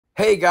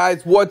Hey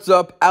guys, what's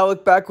up?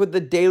 Alec back with the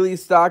daily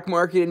stock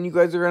market, and you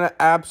guys are going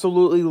to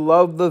absolutely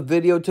love the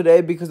video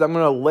today because I'm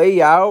going to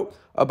lay out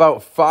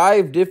about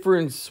 5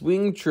 different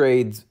swing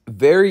trades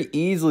very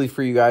easily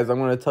for you guys. I'm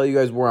going to tell you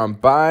guys where I'm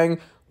buying,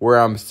 where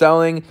I'm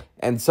selling,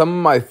 and some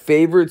of my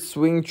favorite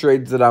swing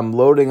trades that I'm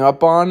loading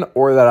up on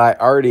or that I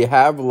already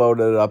have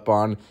loaded up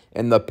on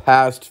in the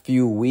past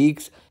few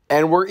weeks.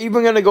 And we're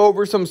even going to go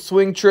over some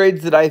swing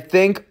trades that I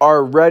think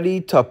are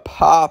ready to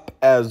pop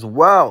as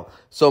well.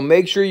 So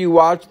make sure you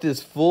watch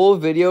this full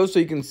video so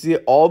you can see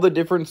all the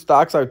different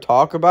stocks I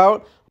talk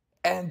about.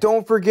 And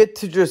don't forget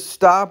to just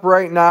stop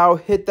right now,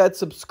 hit that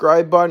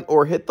subscribe button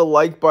or hit the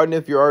like button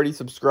if you're already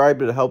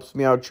subscribed. It helps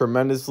me out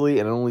tremendously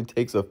and it only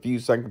takes a few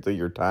seconds of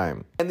your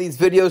time. And these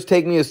videos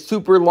take me a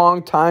super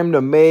long time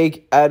to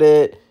make,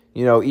 edit,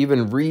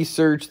 even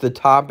research the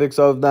topics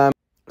of them.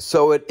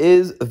 So it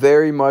is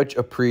very much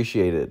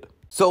appreciated.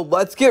 So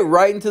let's get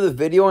right into the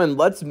video and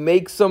let's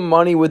make some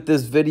money with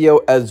this video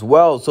as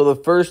well. So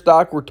the first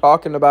stock we're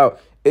talking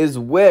about is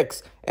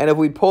Wix. And if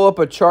we pull up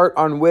a chart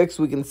on Wix,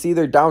 we can see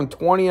they're down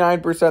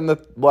 29% in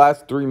the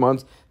last 3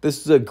 months. This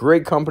is a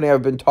great company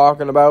I've been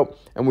talking about,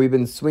 and we've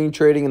been swing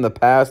trading in the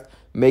past,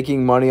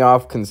 making money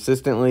off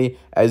consistently.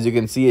 As you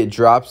can see, it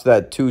drops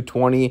that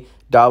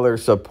 $220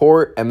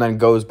 support and then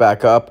goes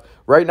back up.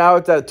 Right now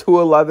it's at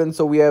 $211,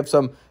 so we have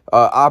some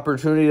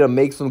opportunity to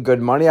make some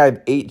good money. I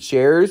have 8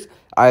 shares.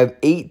 I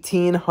have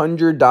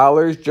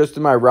 $1,800 just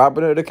in my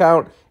Robinhood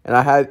account, and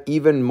I have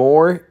even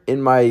more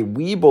in my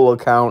Webull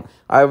account.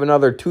 I have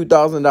another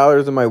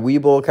 $2,000 in my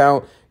Webull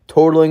account,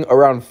 totaling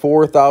around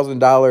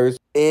 $4,000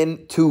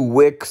 into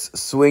Wix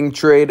swing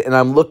trade, and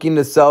I'm looking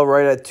to sell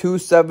right at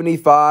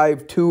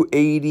 $275,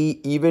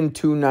 $280, even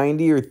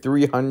 $290 or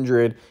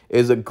 $300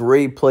 is a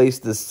great place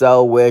to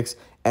sell Wix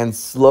and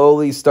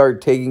slowly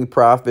start taking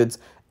profits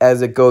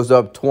as it goes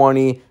up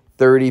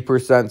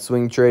 20-30%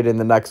 swing trade in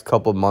the next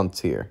couple months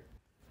here.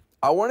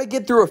 I want to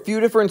get through a few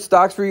different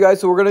stocks for you guys,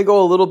 so we're going to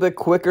go a little bit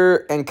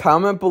quicker, and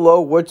comment below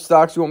which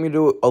stocks you want me to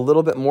do a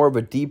little bit more of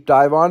a deep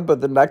dive on.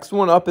 But the next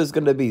one up is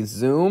going to be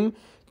Zoom,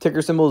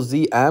 ticker symbol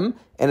ZM,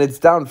 and it's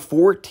down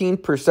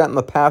 14% in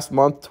the past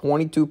month,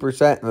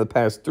 22% in the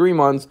past 3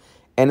 months,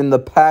 and in the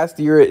past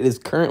year it is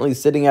currently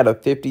sitting at a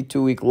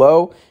 52-week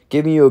low,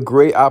 giving you a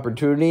great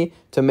opportunity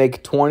to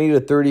make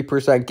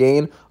 20-30%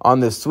 gain on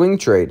this swing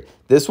trade.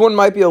 This one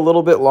might be a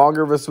little bit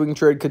longer of a swing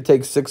trade, could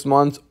take 6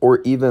 months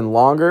or even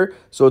longer.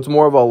 So it's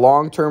more of a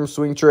long-term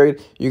swing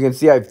trade. You can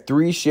see I have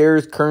 3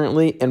 shares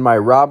currently in my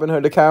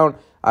Robinhood account.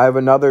 I have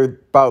another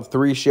about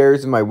 3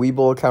 shares in my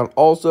Webull account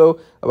also,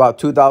 about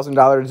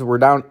 $2,000. We're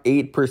down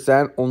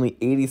 8%, only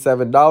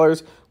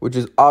 $87, which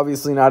is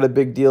obviously not a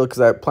big deal because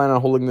I plan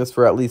on holding this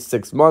for at least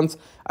 6 months.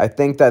 I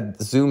think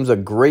that Zoom's a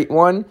great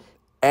one.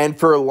 And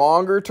for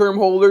longer term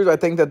holders, I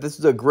think that this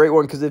is a great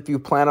one because if you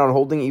plan on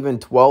holding even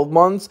 12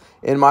 months,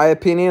 in my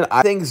opinion,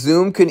 I think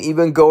Zoom can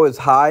even go as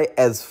high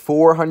as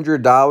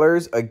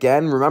 $400.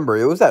 Again, remember,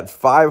 it was at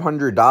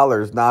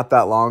 $500 not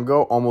that long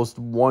ago. Almost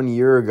 1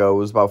 year ago, it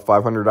was about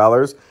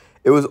 $500.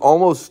 It was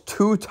almost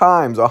 2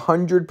 times,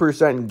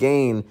 100%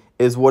 gain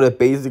is what it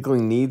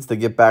basically needs to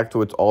get back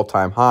to its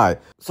all-time high.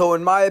 So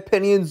in my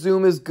opinion,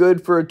 Zoom is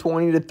good for a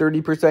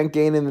 20-30%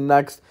 gain in the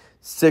next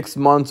 6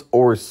 months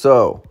or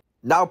so.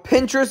 Now,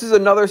 Pinterest is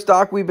another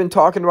stock we've been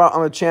talking about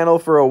on the channel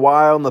for a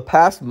while. In the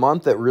past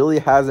month, it really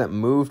hasn't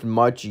moved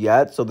much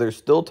yet, so there's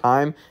still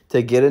time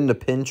to get into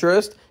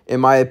Pinterest.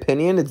 In my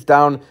opinion, it's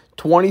down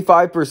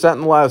 25%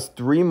 in the last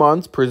 3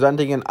 months,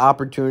 presenting an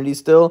opportunity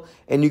still,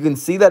 and you can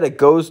see that it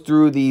goes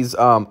through these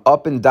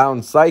up and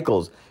down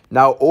cycles.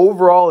 Now,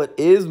 overall, it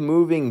is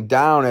moving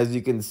down, as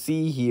you can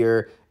see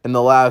here. In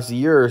the last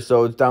year or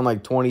so, it's down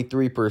like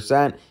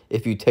 23%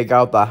 if you take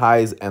out the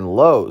highs and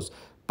lows.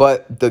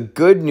 But the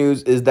good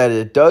news is that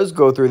it does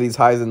go through these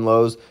highs and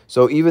lows.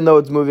 So even though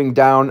it's moving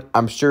down,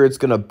 I'm sure it's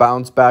going to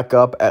bounce back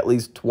up at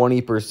least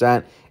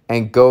 20%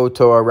 and go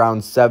to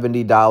around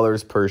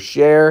 $70 per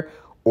share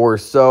or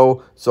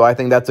so. So I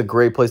think that's a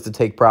great place to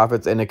take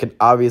profits. And it can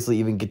obviously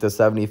even get to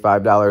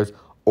 $75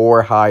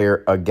 or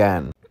higher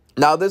again.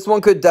 Now, this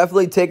one could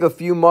definitely take a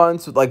few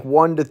months, like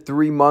 1 to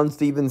 3 months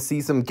to even see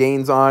some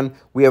gains on.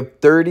 We have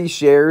 30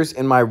 shares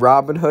in my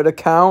Robinhood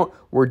account.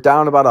 We're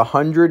down about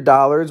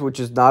 $100, which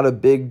is not a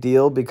big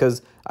deal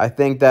because I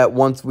think that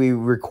once we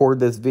record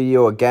this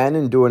video again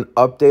and do an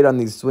update on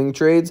these swing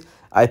trades,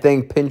 I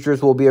think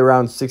Pinterest will be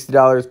around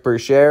 $60 per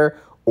share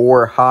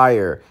or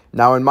higher.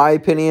 Now, in my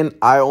opinion,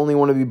 I only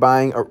want to be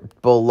buying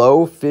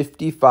below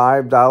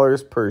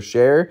 $55 per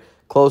share,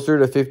 closer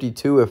to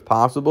 $52 if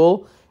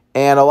possible.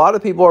 And a lot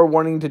of people are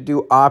wanting to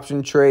do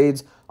option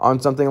trades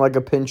on something like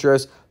a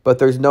Pinterest, but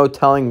there's no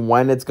telling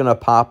when it's going to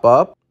pop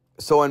up.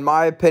 So in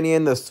my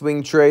opinion, the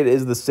swing trade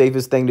is the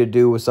safest thing to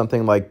do with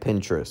something like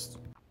Pinterest.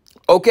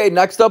 Okay,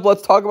 next up,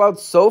 let's talk about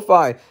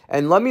SoFi.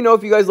 And let me know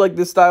if you guys like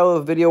this style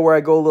of video where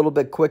I go a little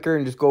bit quicker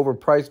and just go over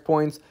price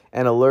points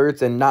and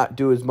alerts and not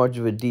do as much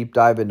of a deep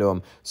dive into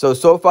them. So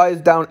SoFi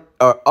is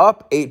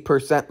up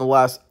 8% in the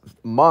last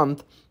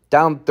month,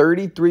 down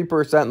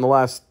 33% in the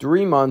last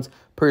 3 months,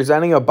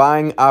 presenting a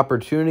buying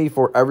opportunity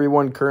for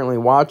everyone currently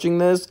watching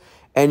this.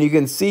 And you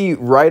can see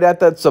right at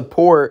that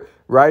support,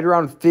 right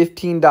around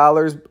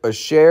 $15 a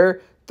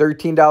share,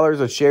 $13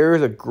 a share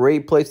is a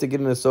great place to get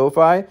into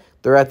SoFi.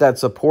 They're at that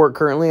support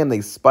currently, and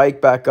they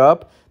spike back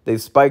up.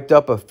 They've spiked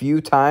up a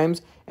few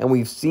times, and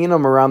we've seen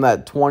them around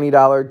that $20,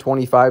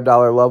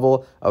 $25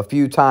 level a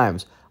few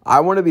times. I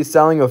want to be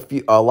selling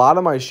a lot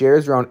of my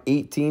shares around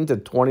 $18 to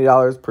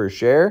 $20 per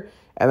share.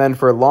 And then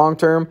for long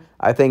term,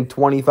 I think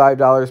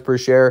 $25 per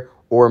share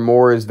or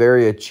more is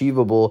very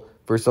achievable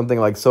for something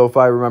like SoFi.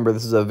 Remember,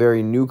 this is a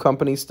very new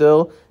company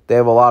still. They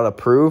have a lot of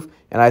proof,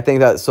 and I think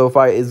that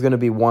SoFi is going to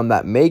be one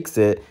that makes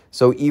it.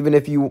 So even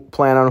if you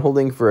plan on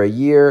holding for a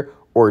year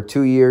or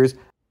 2 years,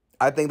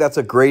 I think that's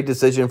a great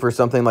decision for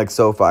something like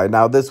SoFi.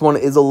 Now, this one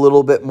is a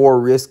little bit more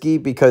risky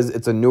because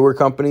it's a newer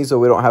company, so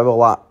we don't have a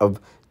lot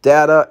of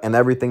data and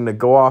everything to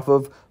go off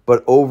of.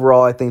 But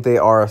overall, I think they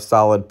are a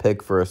solid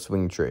pick for a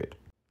swing trade.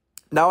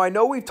 Now, I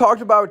know we've talked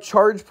about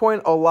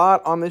ChargePoint a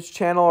lot on this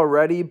channel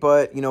already,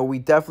 but, we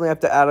definitely have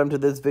to add them to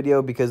this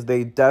video because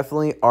they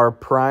definitely are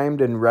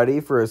primed and ready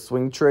for a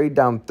swing trade,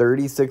 down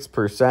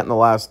 36% in the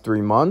last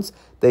 3 months.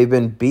 They've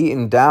been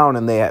beaten down,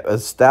 and they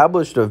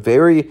established a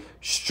very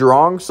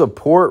strong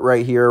support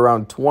right here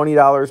around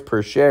 $20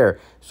 per share.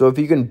 So if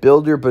you can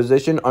build your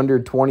position under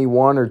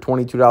 $21 or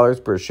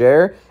 $22 per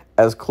share,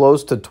 as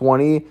close to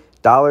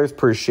 $20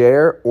 per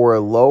share or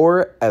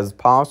lower as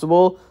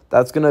possible,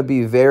 that's going to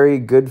be very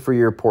good for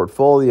your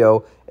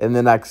portfolio in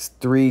the next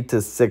 3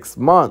 to 6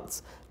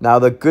 months. Now,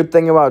 the good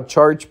thing about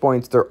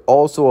ChargePoints, they're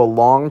also a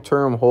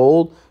long-term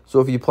hold. So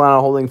if you plan on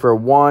holding for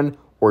 1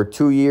 or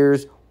 2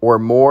 years or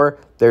more,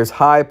 there's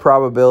high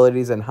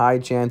probabilities and high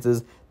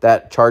chances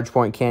that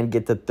ChargePoint can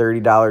get to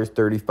 $30,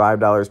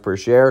 $35 per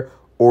share,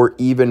 or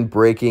even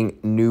breaking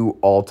new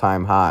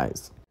all-time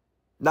highs.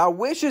 Now,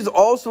 Wish is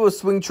also a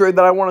swing trade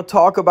that I want to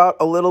talk about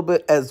a little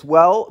bit as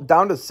well.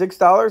 Down to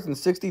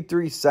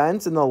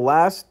 $6.63 in the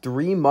last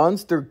 3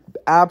 months. They're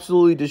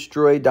absolutely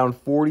destroyed, down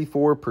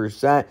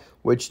 44%,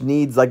 which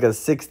needs like a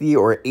 60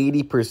 or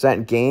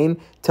 80%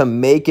 gain to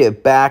make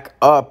it back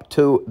up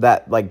to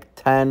that like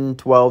 $10,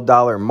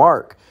 $12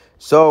 mark.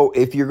 So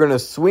if you're going to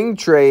swing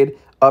trade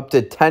up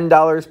to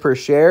 $10 per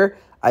share,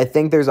 I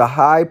think there's a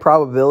high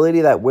probability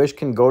that Wish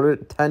can go to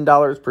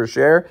 $10 per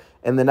share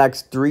in the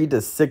next 3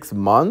 to 6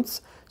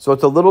 months. So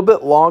it's a little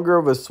bit longer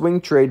of a swing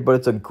trade, but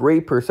it's a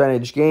great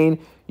percentage gain.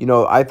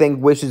 I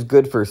think Wish is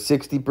good for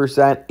 60%,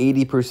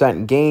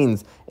 80%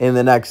 gains in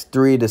the next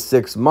 3 to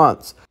 6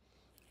 months.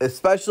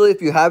 Especially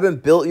if you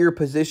haven't built your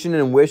position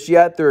in Wish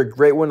yet, they're a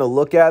great one to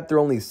look at. They're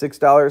only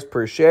 $6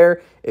 per share.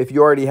 If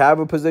you already have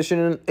a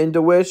position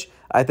into Wish,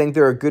 I think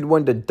they're a good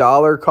one to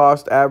dollar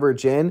cost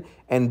average in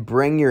and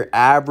bring your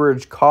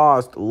average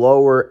cost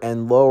lower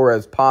and lower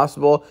as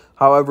possible.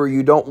 However,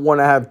 you don't want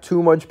to have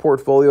too much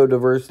portfolio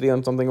diversity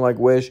on something like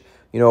Wish.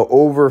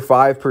 Over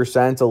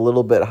 5% is a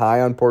little bit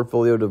high on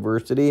portfolio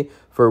diversity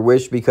for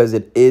Wish because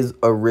it is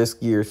a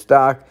riskier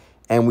stock,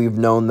 and we've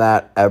known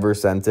that ever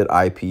since it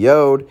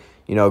IPO'd.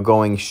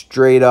 Going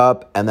straight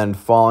up and then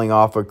falling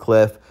off a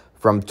cliff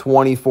from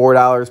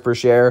 $24 per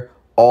share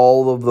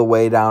all of the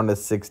way down to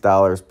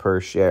 $6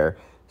 per share.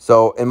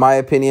 So in my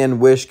opinion,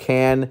 Wish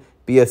can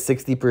be a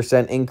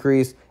 60%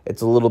 increase.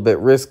 It's a little bit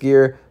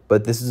riskier,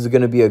 but this is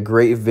going to be a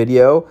great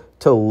video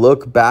to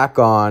look back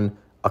on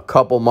a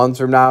couple months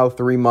from now,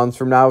 3 months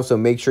from now. So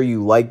make sure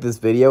you like this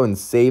video and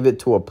save it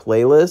to a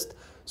playlist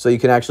so you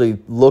can actually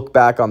look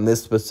back on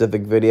this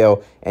specific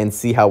video and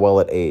see how well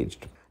it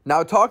aged.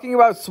 Now, talking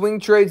about swing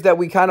trades that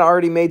we kind of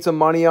already made some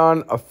money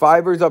on,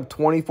 Fiverr's up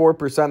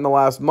 24% in the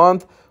last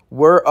month.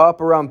 We're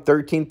up around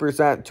 13%,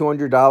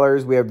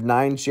 $200. We have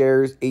 9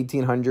 shares,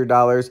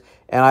 $1,800.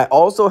 And I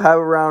also have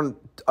around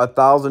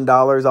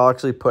 $1,000. I'll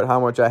actually put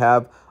how much I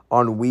have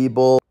on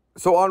Webull.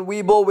 So on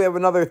Webull, we have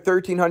another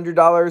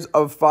 $1,300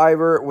 of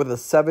Fiverr with a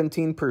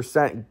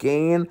 17%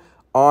 gain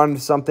on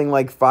something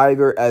like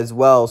Fiverr as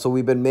well. So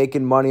we've been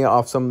making money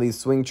off some of these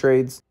swing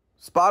trades.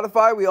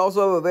 Spotify, we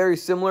also have a very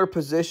similar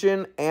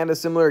position and a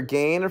similar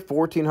gain,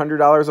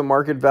 $1,400 of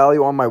market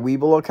value on my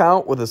Webull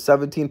account with a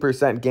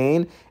 17%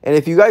 gain. And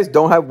if you guys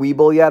don't have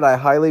Webull yet, I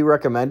highly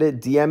recommend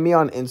it. DM me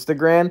on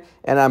Instagram,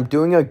 and I'm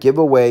doing a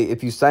giveaway.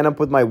 If you sign up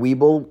with my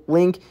Webull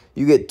link,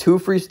 you get 2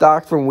 free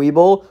stocks from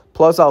Webull,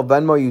 plus I'll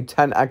Venmo you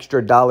 $10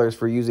 extra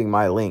for using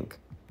my link.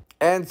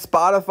 And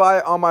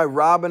Spotify on my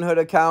Robinhood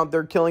account,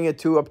 they're killing it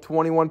too, up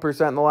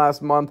 21% in the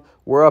last month.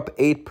 We're up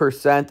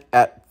 8%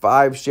 at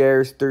 5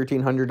 shares,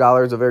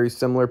 $1,300, a very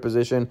similar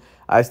position.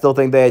 I still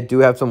think they do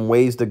have some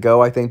ways to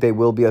go. I think they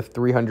will be a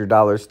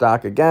 $300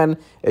 stock again.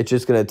 It's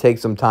just going to take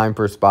some time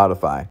for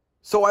Spotify.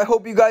 So I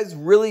hope you guys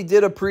really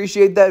did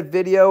appreciate that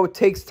video. It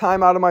takes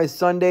time out of my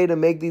Sunday to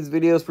make these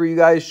videos for you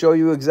guys, show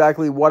you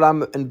exactly what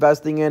I'm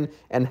investing in,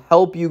 and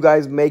help you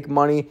guys make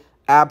money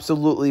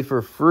absolutely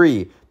for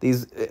free.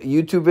 These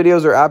YouTube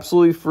videos are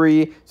absolutely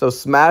free, so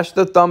smash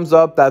the thumbs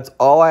up. That's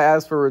all I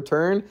ask for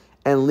return.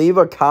 And leave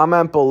a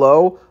comment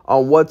below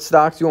on what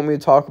stocks you want me to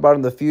talk about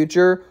in the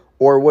future,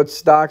 or what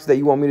stocks that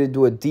you want me to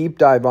do a deep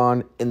dive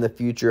on in the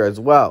future as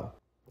well.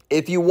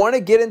 If you want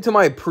to get into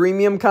my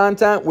premium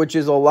content, which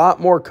is a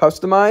lot more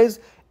customized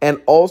and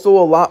also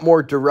a lot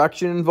more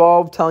direction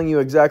involved, telling you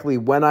exactly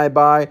when I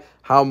buy,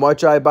 how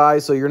much I buy,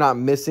 so you're not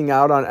missing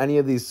out on any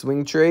of these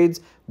swing trades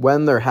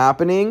when they're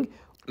happening,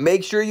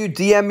 make sure you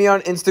DM me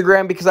on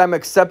Instagram because I'm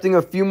accepting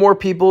a few more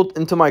people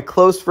into my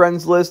close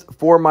friends list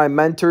for my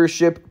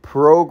mentorship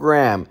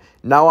program.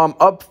 Now I'm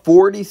up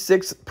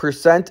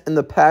 46% in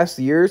the past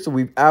year, so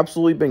we've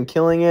absolutely been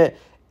killing it.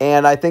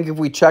 And I think if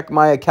we check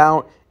my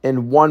account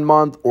in 1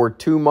 month or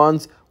 2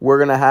 months, we're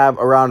going to have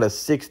around a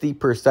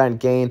 60%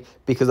 gain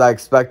because I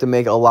expect to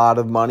make a lot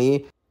of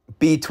money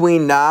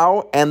between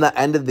now and the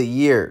end of the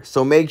year.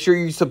 So make sure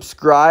you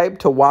subscribe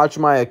to watch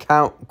my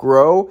account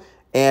grow.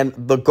 And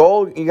the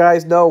goal, you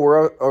guys know,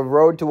 we're a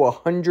road to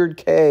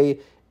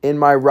 100K in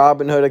my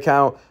Robinhood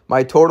account.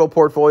 My total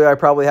portfolio, I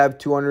probably have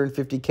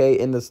 250K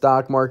in the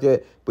stock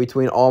market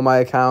between all my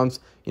accounts.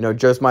 You know,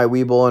 just my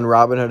Webull and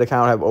Robinhood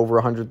account have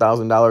over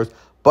 $100,000.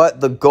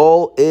 But the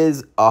goal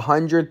is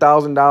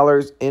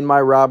 $100,000 in my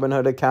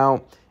Robinhood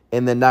account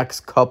in the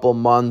next couple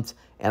months.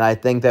 And I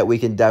think that we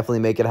can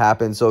definitely make it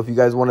happen. So if you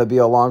guys want to be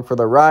along for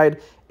the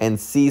ride and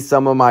see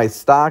some of my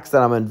stocks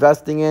that I'm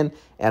investing in,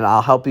 and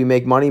I'll help you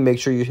make money, make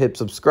sure you hit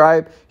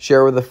subscribe,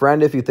 share with a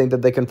friend if you think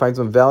that they can find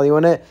some value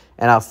in it,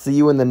 and I'll see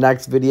you in the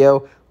next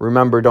video.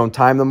 Remember, don't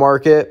time the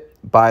market,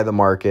 buy the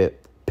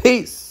market.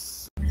 Peace.